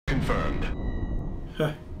confirmed.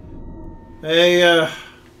 Hey,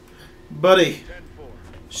 buddy.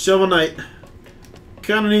 Shovel Knight.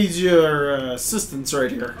 Kinda needs your assistance right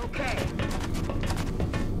here. Okay.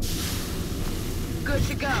 Good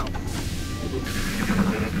to go.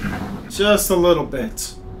 Just a little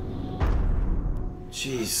bit.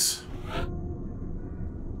 Jeez.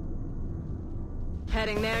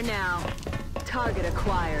 Heading there now. Target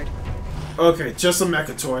acquired. Okay, just a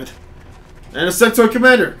Mechatoid. And a Sectoid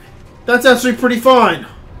Commander. That's actually pretty fine.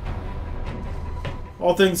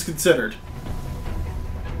 All things considered.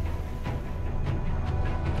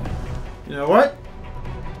 You know what?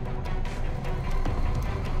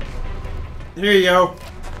 Here you go.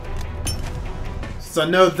 Since I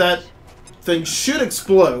know that thing should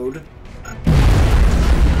explode.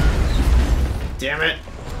 Damn it.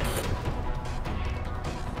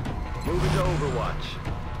 Moving to Overwatch.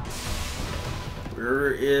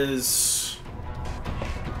 Where is...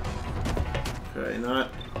 Okay, not...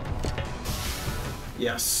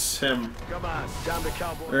 Yes, him. Come on, down to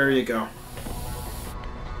Cowboy. There you go.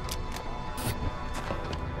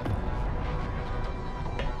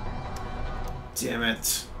 Damn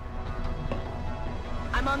it.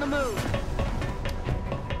 I'm on the move.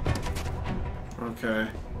 Okay.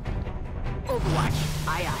 Overwatch.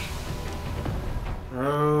 Aye, aye.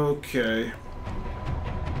 Okay.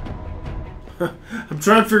 I'm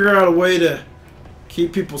trying to figure out a way to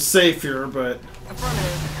keep people safe here, but...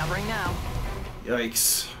 Affirmative. Covering now.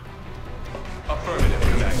 Yikes. Affirmative,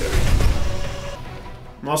 Commander.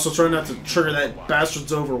 I'm also trying not to trigger that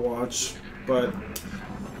bastard's Overwatch, but...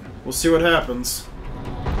 We'll see what happens.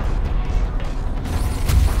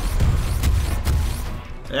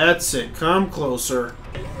 That's it. Come closer.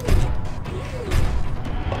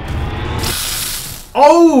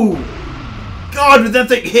 Oh! God, when that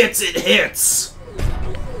thing hits, it hits!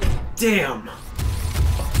 Damn.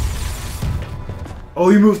 Oh,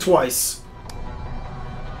 he moved twice.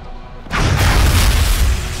 Taken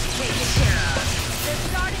care of. They're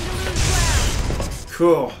starting to lose ground.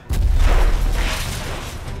 Cool.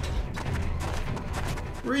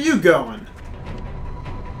 Where are you going?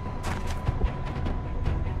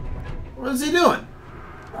 What is he doing?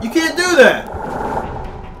 You can't do that!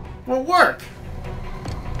 Won't work!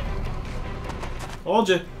 Told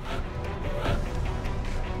you.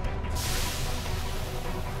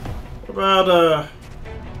 What about,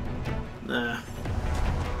 nah.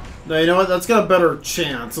 No, you know what? That's got a better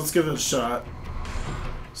chance. Let's give it a shot.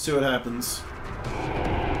 See what happens.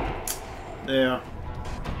 Yeah.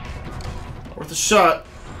 Worth a shot.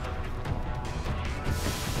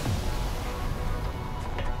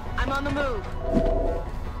 I'm on the move.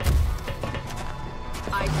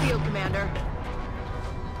 I feel, Commander.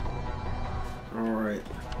 Alright.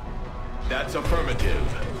 That's affirmative.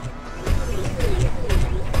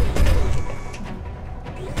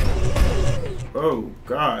 Oh,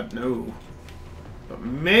 God, no. But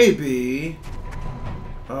maybe...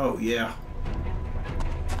 Oh, yeah.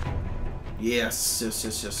 Yes, yes,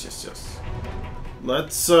 yes, yes, yes, yes.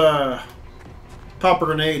 Let's, pop a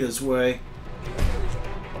grenade his way.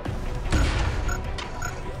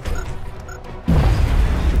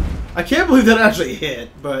 I can't believe that actually hit,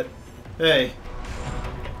 but hey.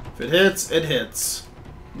 If it hits, it hits.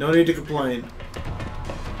 No need to complain.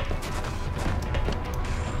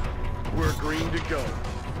 We're green to go.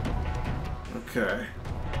 Okay.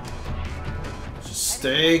 Just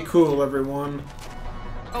stay cool, everyone.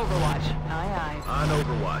 Overwatch. Aye, aye. On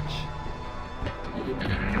Overwatch.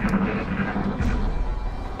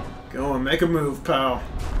 Go and make a move, pal.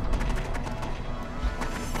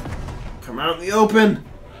 Come out in the open.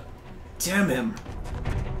 Damn him.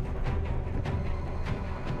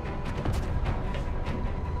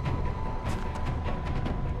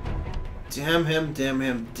 Damn him, damn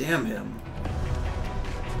him, damn him.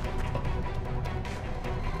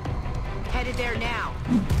 Headed there now.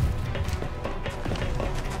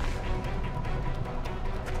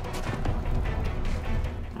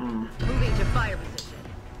 Moving to fire position.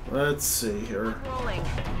 Let's see here. Rolling.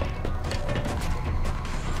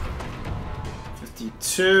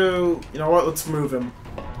 52. You know what? Let's move him.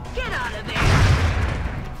 Get out of there.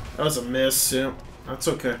 That was a miss. Yeah, that's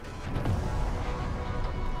okay.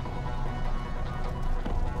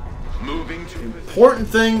 Moving to Important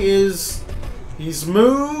thing is he's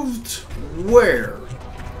moved where?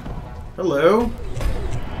 Hello.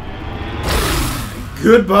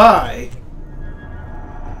 Goodbye.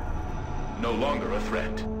 no longer a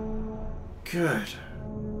threat. Good.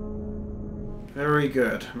 Very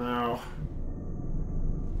good. Now,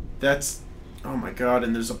 that's... Oh my god,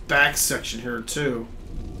 and there's a back section here too.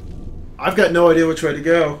 I've got no idea which way to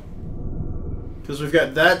go. Because we've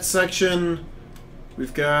got that section.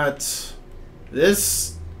 We've got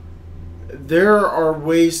this. There are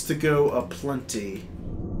ways to go aplenty.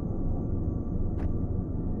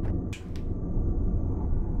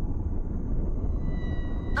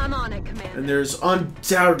 I'm on it, Commander. And there's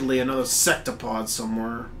undoubtedly another Sectopod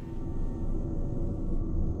somewhere.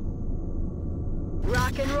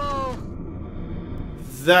 Rock and roll.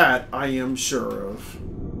 That I am sure of.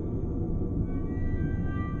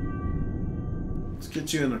 Let's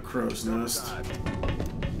get you in a crow's nest.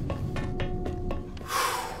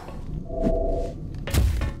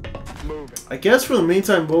 Moving. I guess for the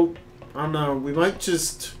meantime, we'll... I don't know, we might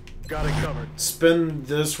just Got it covered. spend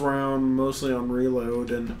this round mostly on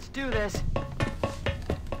reload and... Let's do this.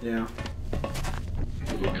 yeah.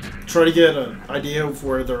 Try to get an idea of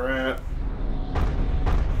where they're at.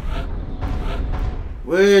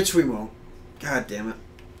 Which we won't. God damn it.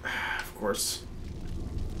 Of course.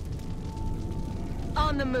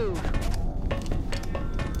 On the move.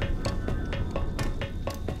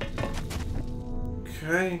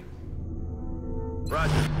 Okay.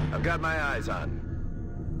 Roger. I've got my eyes on.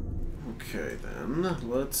 Okay then.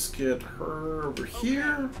 Let's get her over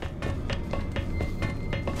here.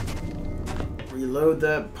 Reload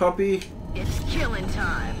that puppy. It's killing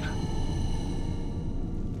time.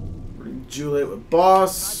 Juliet with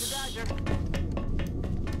boss. Roger,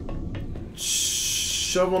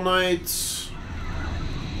 Shovel Knights.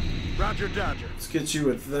 Roger, Dodger. Let's get you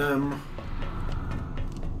with them.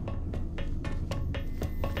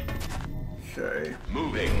 Okay.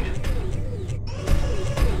 Moving.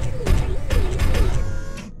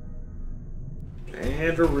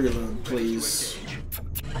 And a reload, please.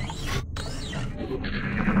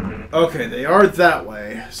 Okay, they are that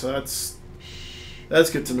way, so that's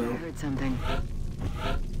good to I know. heard something.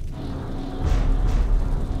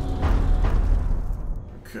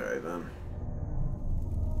 Okay then.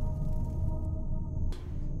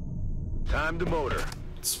 Time to motor.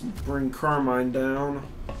 Let's bring Carmine down.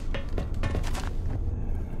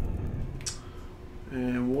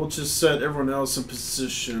 And we'll just set everyone else in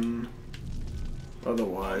position.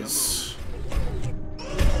 Otherwise.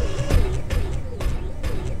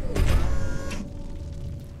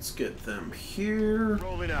 Let's get them here.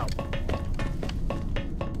 Rolling out.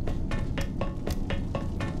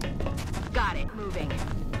 Got it. Moving.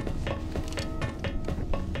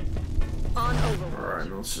 On Overwatch.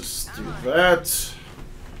 Alright, let's just do that.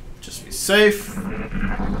 Just be safe.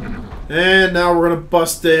 And now we're gonna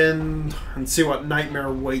bust in and see what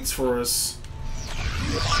nightmare waits for us.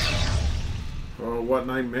 Oh, what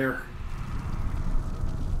nightmare?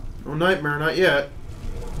 No nightmare, not yet.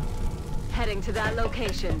 Heading to that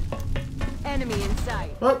location. Enemy in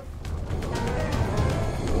sight. Oh.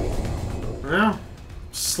 Well,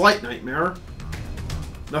 slight nightmare.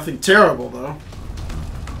 Nothing terrible, though.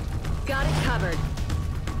 Got it covered.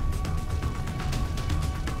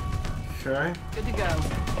 Okay. Good to go.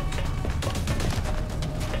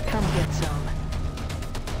 Come get some.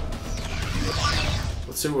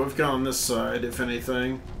 Let's see what we've got on this side, if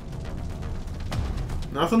anything.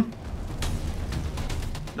 Nothing?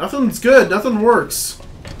 Nothing's good. Nothing works.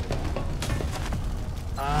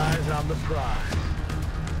 Eyes on the prize.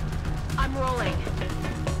 I'm rolling.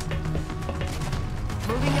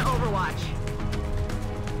 Moving to Overwatch.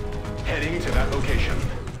 Heading to that location.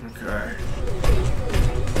 Okay.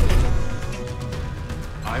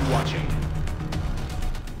 I'm watching.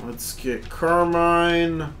 Let's get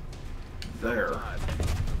Carmine there.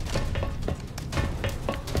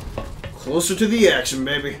 Closer to the action,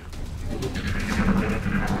 baby.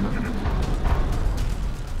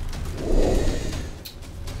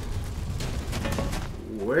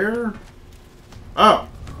 Where? Oh.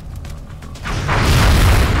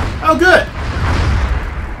 Oh, good.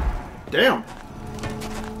 Damn.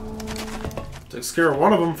 Takes care of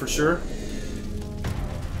one of them for sure.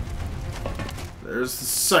 There's the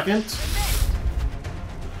second.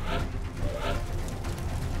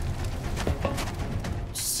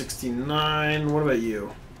 $69. What about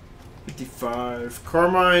you? 55.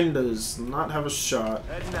 Carmine does not have a shot.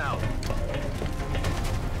 Heading out.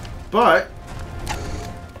 But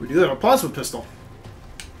we do have a plasma pistol.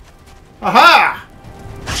 Aha!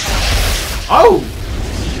 Oh!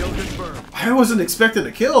 Kill confirmed. I wasn't expecting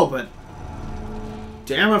a kill, but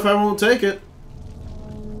damn if I won't take it.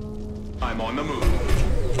 I'm on the move.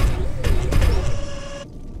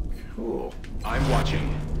 Cool. I'm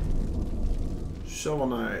watching. Shovel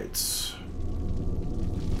Knights.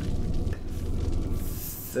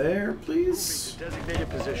 There, please. Designated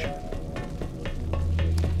position.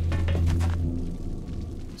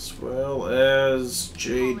 As well as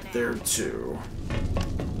Jade there too.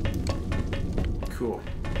 cool.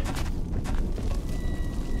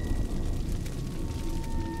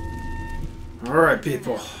 Alright,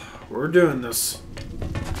 people. We're doing this.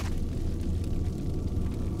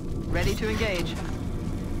 Ready to engage.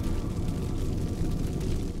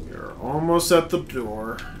 You're almost at the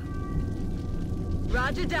door.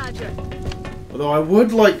 Roger, Dodger. Although I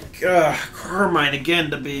would like Carmine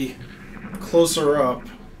again to be closer up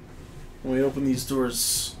when we open these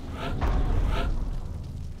doors.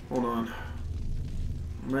 Hold on.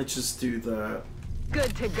 I might just do that.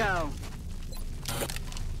 Good to go.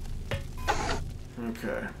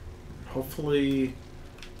 Okay. Hopefully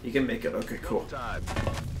you can make it. Okay, cool. Time.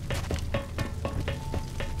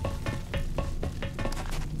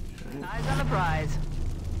 Eyes on the prize.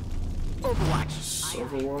 Overwatch.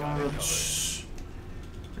 Overwatch.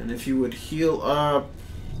 And if you would heal up.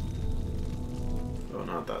 Oh,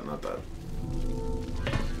 not that, not that.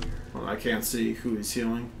 Well, I can't see who he's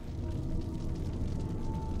healing.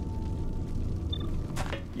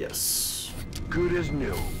 Yes. Good as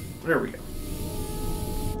new. There we go.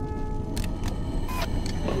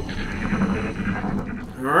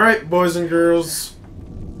 Alright, boys and girls.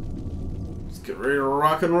 Let's get ready to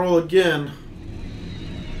rock and roll again.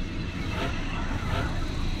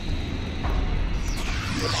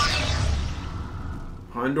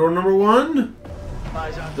 Behind door number 1.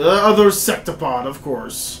 Eyes on. The other Sectopod, of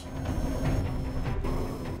course.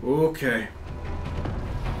 Okay.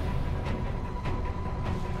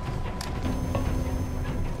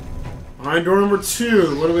 Behind door number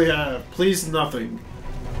 2, what do we have? Please nothing.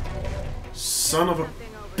 Son of a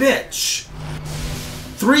bitch!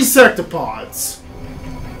 3 Sectopods!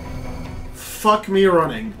 Fuck me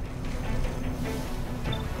running.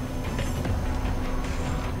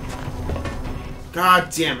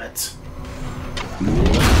 God damn it.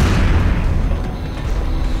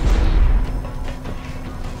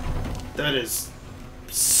 That is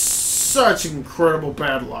such incredible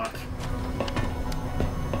bad luck.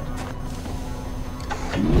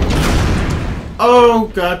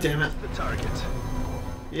 Oh, god damn it. The target.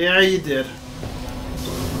 Yeah, you did.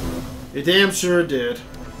 You damn sure did.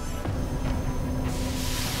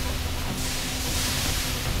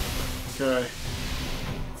 Okay.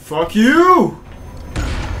 Fuck you!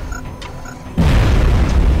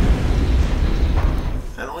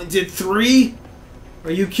 I only did 3?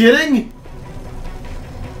 Are you kidding?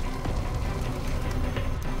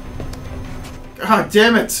 God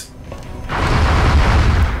damn it!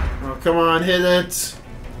 Oh, come on, hit it!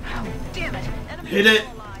 Oh, damn it. Enemy Hit it!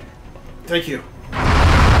 still alive. Thank you.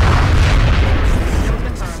 Kill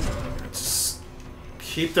confirmed. Just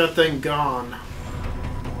keep that thing gone.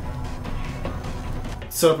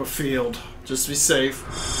 Set up a field. Just be safe.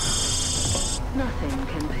 Nothing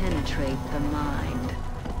can penetrate the mind.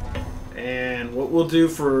 And what we'll do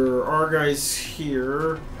for our guys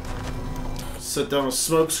here, set down a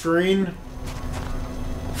smoke screen.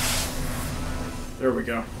 There we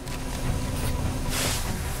go.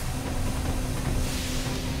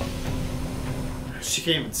 She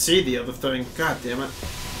can't even see the other thing. God damn it.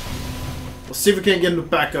 We'll see if we can't get him to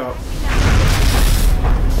back up.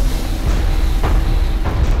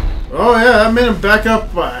 Oh yeah, that made him back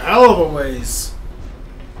up a hell of a ways.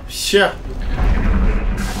 Yeah.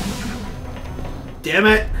 Damn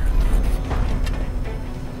it.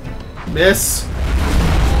 Miss.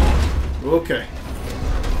 Okay.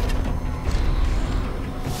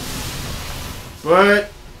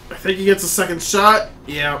 But I think he gets a second shot.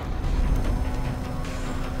 Yeah.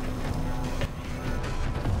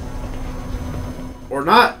 Or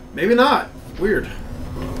not. Maybe not. Weird.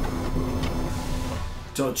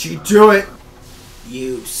 Don't you do it,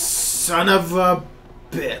 you son of a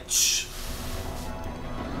bitch.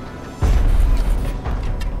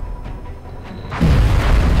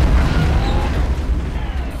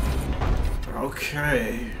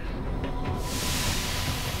 Okay.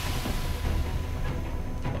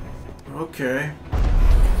 Okay.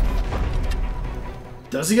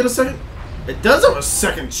 Does he get a second? It does have a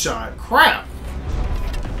second shot. Crap.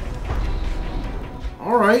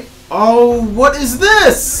 Alright. Oh, what is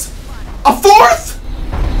this? A 4th?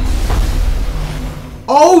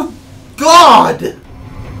 Oh, God!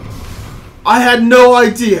 I had no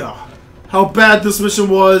idea how bad this mission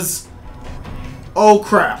was. Oh,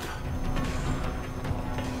 crap.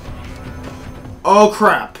 Oh,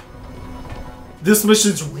 crap. This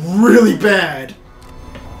mission's really bad.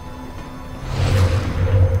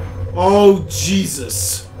 Oh,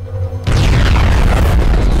 Jesus.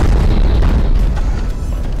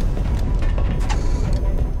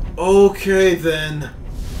 Okay, then.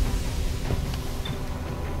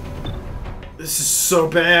 This is so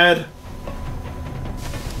bad.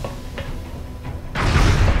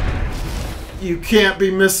 You can't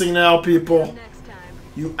be missing now, people. Next time.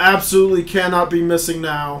 You absolutely cannot be missing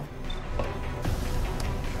now.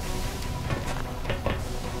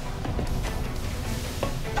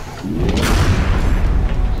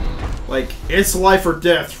 Like, it's life or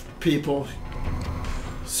death, people.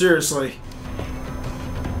 Seriously.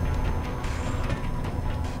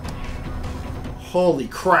 Holy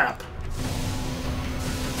crap.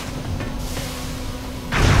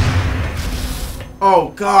 Oh,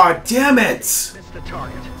 god damn it! Missed the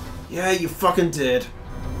target. Yeah, you fucking did.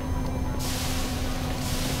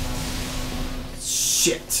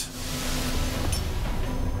 Shit.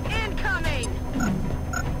 Incoming!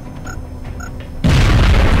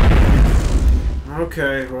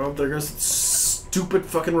 Okay, well, there goes the stupid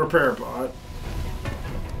fucking repair bot.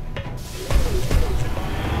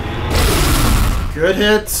 Good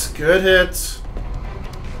hit, good hit.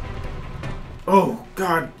 Oh,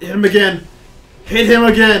 god, hit him again. Hit him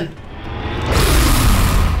again.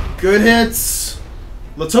 Good hits.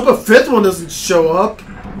 Let's hope a fifth one doesn't show up.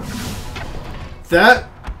 That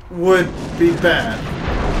would be bad.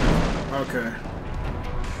 Okay.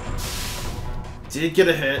 Did get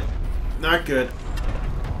a hit. Not good.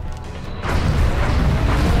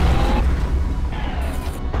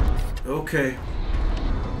 Okay.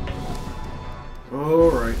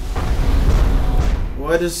 Alright.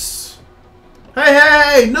 What is... Hey,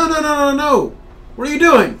 hey, hey! No, no, no, no, no! What are you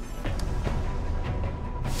doing?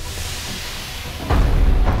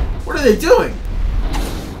 What are they doing?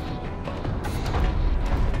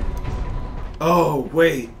 Oh,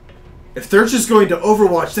 wait. If they're just going to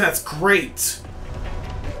Overwatch, that's great.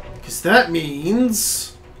 Because that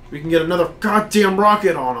means we can get another goddamn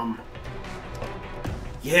rocket on them.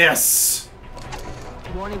 Yes!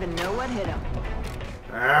 Won't even know what hit him.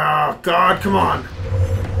 Oh, God, come on.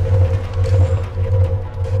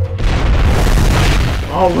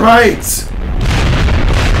 All right.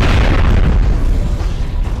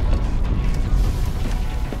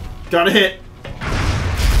 Got a hit.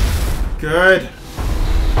 Good.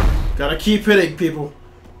 Gotta keep hitting, people.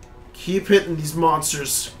 Keep hitting these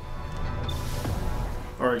monsters.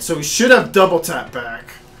 Alright, so we should have double tap back.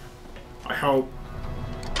 I hope.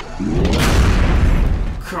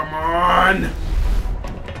 Come on.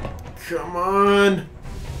 Come on.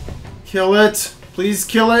 Kill it. Please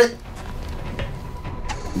kill it.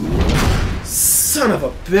 Son of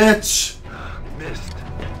a bitch. Missed.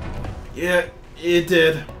 Yeah, it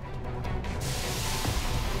did.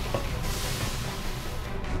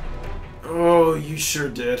 Oh, you sure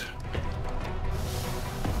did.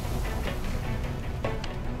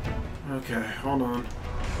 Okay, hold on.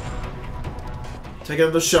 Take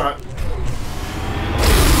another shot.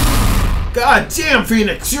 God damn,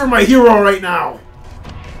 Phoenix! You're my hero right now!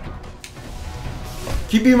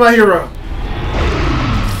 Keep being my hero.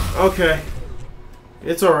 Okay.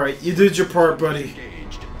 It's alright. You did your part, buddy.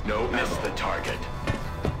 Engaged. No, missed the target.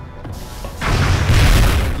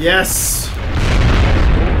 Yes!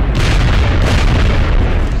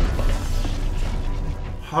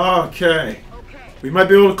 Okay. We might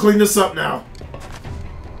be able to clean this up now.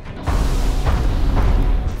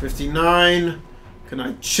 59. Can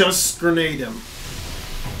I just grenade him?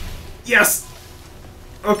 Yes!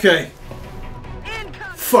 Okay.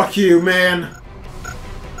 Fuck you, man.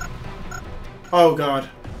 Oh, God.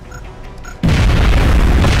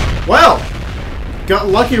 Well! Got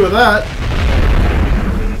lucky with that.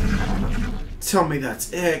 Tell me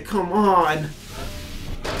that's it. Come on.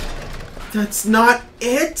 That's not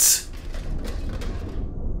it?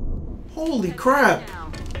 Holy crap.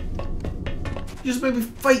 You just made me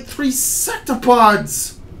fight 3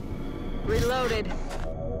 Sectopods! Reloaded.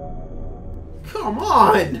 Come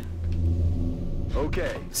on!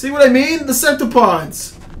 Okay. See what I mean? The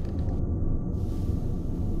Sectopods!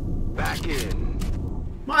 Back in.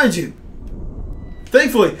 Mind you,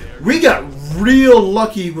 thankfully, we got real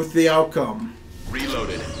lucky with the outcome.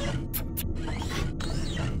 Reloaded.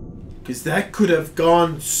 Because that could have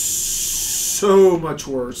gone so much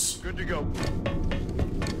worse. Good to go.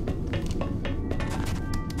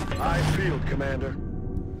 High field, Commander.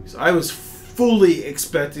 'Cause I was fully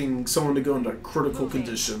expecting someone to go into critical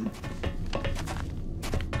condition.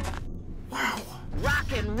 Wow.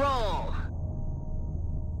 Rock and roll.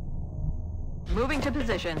 Moving to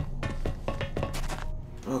position.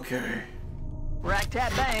 Okay. Rack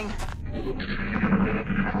tap bang.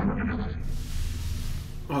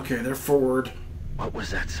 Okay, they're forward. What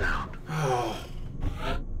was that sound? Oh.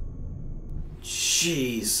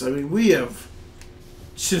 Jeez. I mean, we have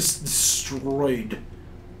just destroyed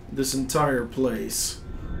this entire place.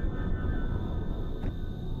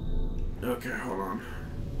 Okay, hold on.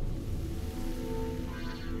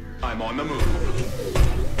 I'm on the move.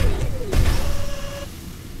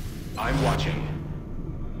 I'm watching.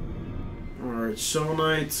 Alright, Shovel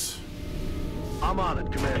Knights. I'm on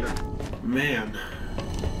it, Commander. Man.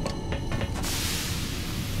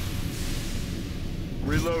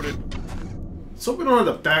 Reloaded. So we don't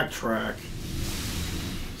have to backtrack.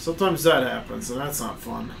 Sometimes that happens, and that's not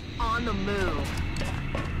fun. On the move.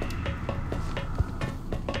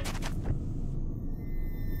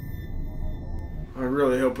 I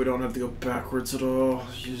really hope we don't have to go backwards at all.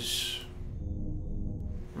 Yeesh.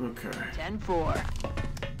 Okay. 10-4.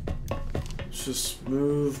 Let's just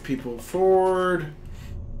move people forward.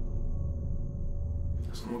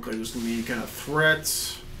 Doesn't look like there's gonna be any kind of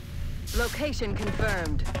threats. Location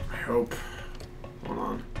confirmed. I hope. Hold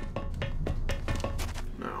on.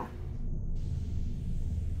 No.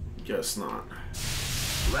 Guess not.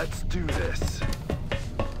 Let's do this.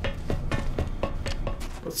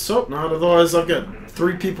 Let's hope not, otherwise I'll get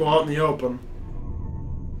 3 people out in the open.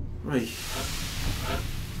 Ay.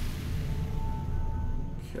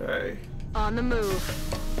 Okay. On the move.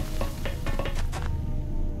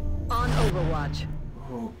 On Overwatch.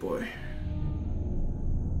 Oh boy.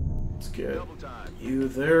 Let's get Double time. you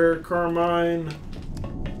there, Carmine.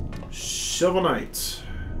 Shovel Knight.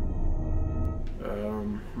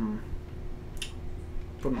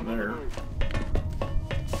 Put him there.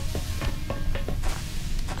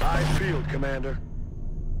 High field, Commander.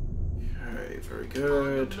 Okay, very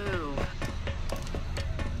good. Move.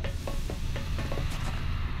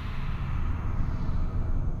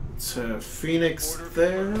 Let's have Phoenix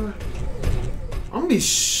there. I'm gonna be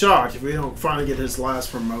shocked if we don't finally get his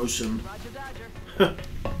last promotion. Roger, Dodger.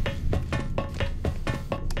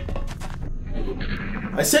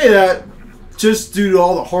 I say that just due to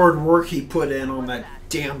all the hard work he put in on that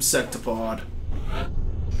damn Sectopod.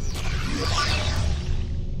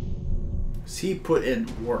 He put in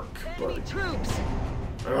work, Enemy but troops.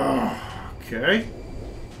 okay.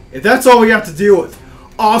 If that's all we have to deal with,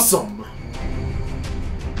 awesome.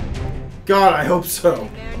 God, I hope so.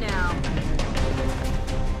 There now.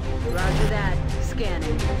 Roger that.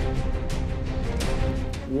 Scanning.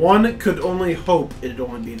 One could only hope it'd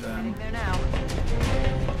only be them. There now.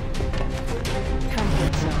 Come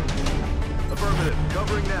get some. Affirmative.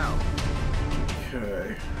 Covering now.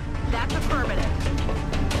 Okay. That's affirmative.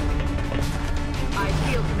 I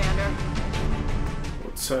field, Commander.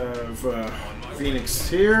 Let's have Phoenix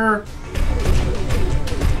here.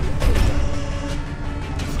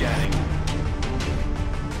 Scanning.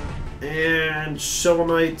 And Shovel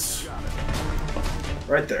Knight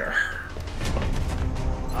right there.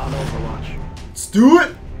 On Overwatch. Let's do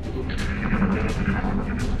it!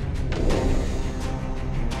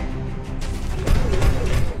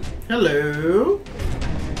 Hello.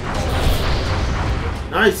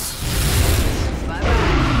 Nice.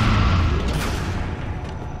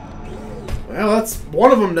 Well, that's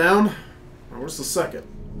one of them down. Where's the second?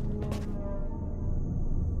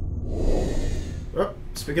 Oh,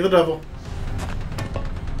 speak of the devil.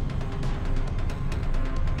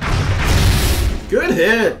 Good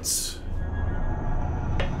hits.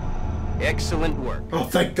 Excellent work. Oh,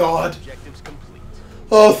 thank God. Objectives complete.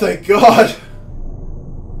 Oh, thank God.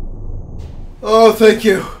 Oh, thank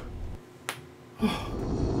you.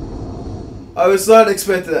 I was not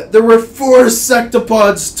expecting that. There were 4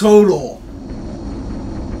 Sectopods total.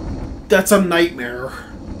 That's a nightmare.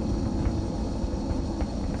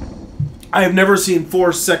 I have never seen 4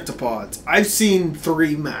 Sectopods. I've seen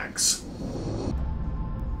 3 max.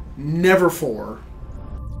 Never 4.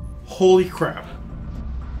 Holy crap.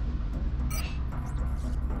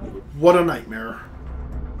 What a nightmare.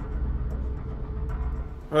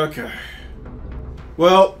 Okay.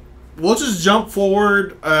 Well, we'll just jump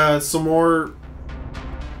forward some more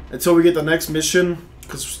until we get the next mission.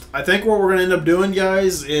 Because I think what we're going to end up doing,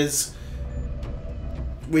 guys, is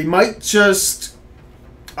we might just...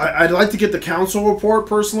 I'd like to get the council report,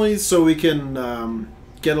 personally, so we can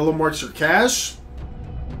get a little more extra cash.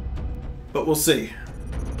 But we'll see.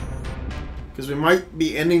 Because we might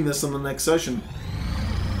be ending this in the next session.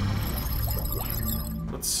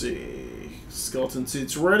 Let's see. Skeleton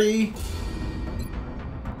suit's ready.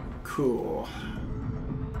 Cool.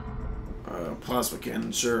 Plasma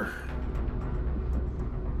cannon, sure.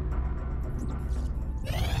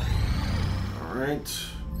 Alright.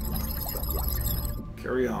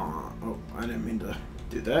 Carry on. Oh, I didn't mean to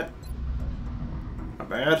do that. Not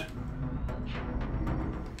bad.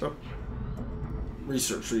 Oh.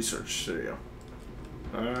 Research. There you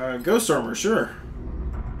go. Ghost armor, sure.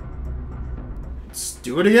 Let's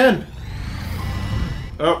do it again.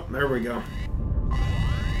 Oh, there we go.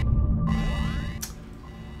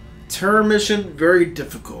 terror mission, very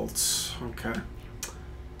difficult. Okay.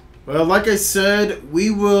 Well, like I said, we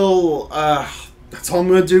will, that's all I'm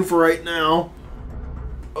going to do for right now.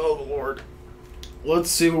 Oh, Lord. Let's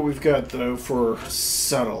see what we've got, though, for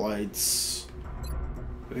satellites.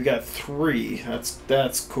 We've got 3.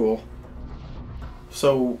 That's cool.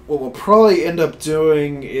 So, what we'll probably end up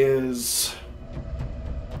doing is...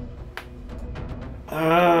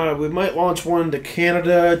 we might launch one into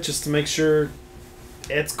Canada, just to make sure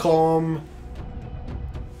it's calm.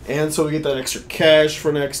 And so we get that extra cash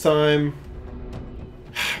for next time.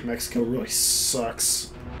 Mexico really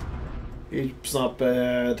sucks. Egypt's not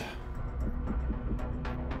bad.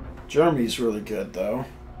 Germany's really good, though.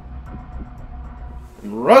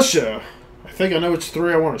 And Russia! I think I know which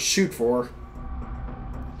 3 I want to shoot for.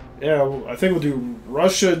 Yeah, I think we'll do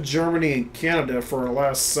Russia, Germany, and Canada for our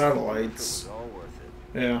last satellites. It's all worth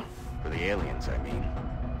it. Yeah. For the aliens, I mean.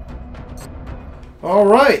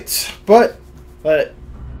 Alright, but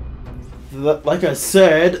like I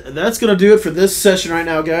said, that's going to do it for this session right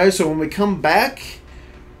now, guys. So when we come back,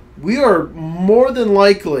 we are more than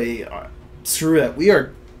likely, screw that, we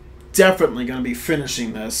are definitely going to be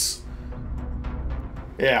finishing this.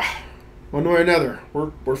 Yeah, one way or another,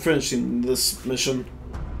 we're finishing this mission.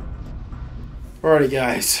 Alrighty,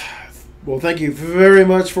 guys. Well, thank you very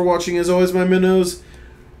much for watching, as always, my minnows.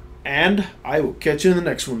 And I will catch you in the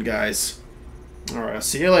next one, guys. Alright, I'll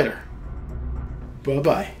see you later.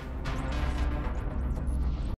 Bye-bye.